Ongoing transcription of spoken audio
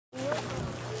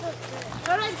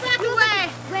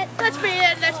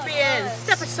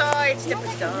right, step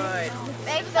aside.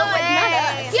 Make the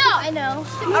way. Yeah, I know.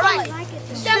 All right,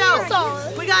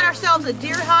 so we got ourselves a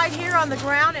deer hide here on the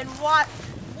ground, and what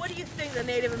do you think the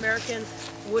Native Americans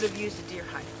would have used a deer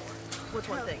hide for? What's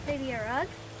one thing? Maybe a rug?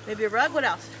 Maybe a rug? What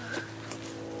else?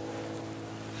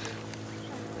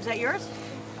 Is that yours?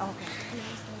 Oh, okay.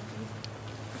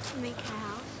 Make a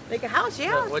house. Make a house,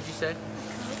 yeah. What'd you say?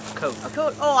 A coat. A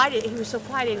coat. Oh, I didn't. He was so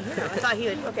quiet, I didn't hear him. I thought he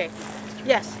would. Okay.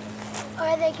 Yes.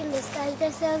 Or they can disguise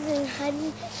themselves and hide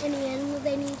any animal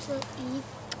they need to eat.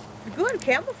 Good.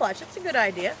 Camouflage. That's a good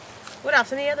idea. What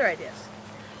else? Any other ideas?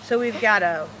 So we've got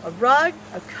a rug,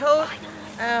 a coat,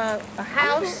 a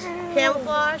house,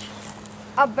 camouflage.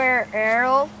 A bear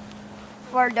arrow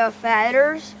for the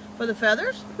feathers. For the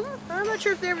feathers? I'm not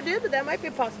sure if they ever did, but that might be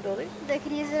a possibility. They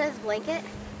could use it as a blanket.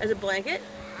 As a blanket?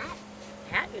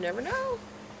 Hat? You never know.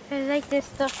 It's like this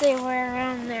stuff they wear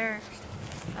around their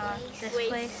this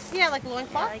place. Yeah, like a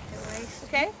loincloth? Yeah, like the waist.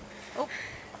 Okay. Oh.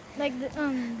 Like they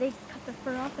cut the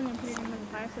fur off and then put it in the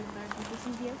fire so the fire can do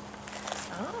some deal.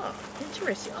 Oh,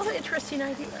 interesting. Oh, interesting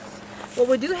ideas. Well,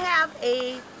 we do have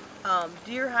a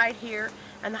deer hide here,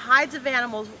 and the hides of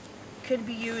animals could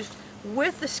be used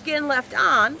with the skin left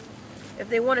on if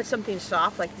they wanted something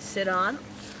soft like to sit on,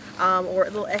 or a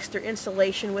little extra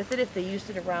insulation with it if they used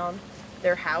it around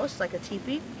their house like a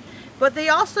teepee. But they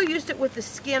also used it with the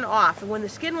skin off, and when the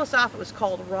skin was off it was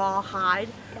called raw hide,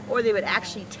 or they would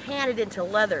actually tan it into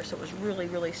leather so it was really,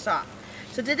 really soft.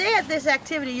 So today at this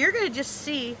activity you're going to just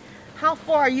see how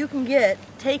far you can get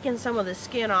taking some of the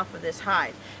skin off of this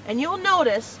hide. And you'll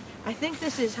notice, I think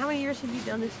this is, how many years have you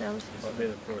done this now? I'll be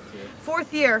the 4th year.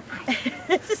 4th year.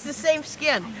 This is the same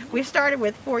skin we started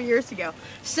with 4 years ago.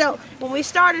 So when we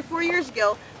started 4 years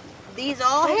ago, these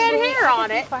all had hair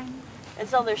on it, and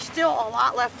so there's still a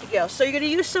lot left to go. So you're going to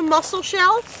use some mussel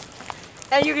shells,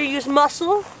 and you're going to use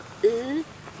mussel.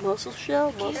 Muscle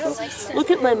shell, muscle. Look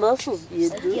at my muscles,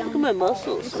 dude. Look at my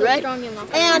muscles, right?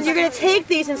 And you're going to take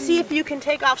these and see if you can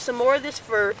take off some more of this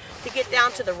fur to get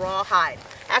down to the raw hide.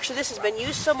 Actually, this has been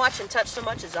used so much and touched so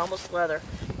much it's almost leather.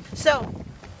 So,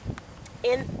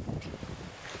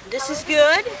 this is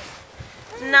good,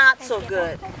 not so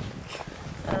good.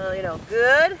 You know,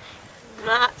 good,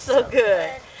 not so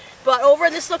good. But over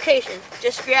in this location,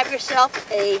 just grab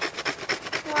yourself a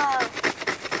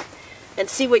and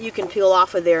see what you can peel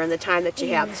off of there in the time that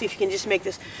you have. See if you can just make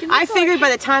this. I figured by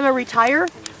the time I retire,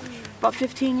 about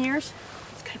 15 years,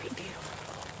 it's going to be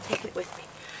beautiful. Taking it with me.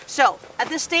 So, at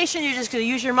this station, you're just going to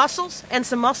use your muscles and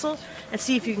some muscle and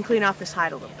see if you can clean off this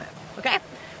hide a little bit. Okay?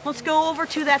 Let's go over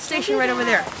to that station right over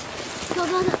there.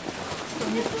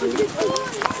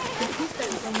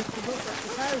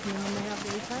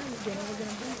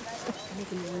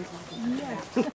 Go.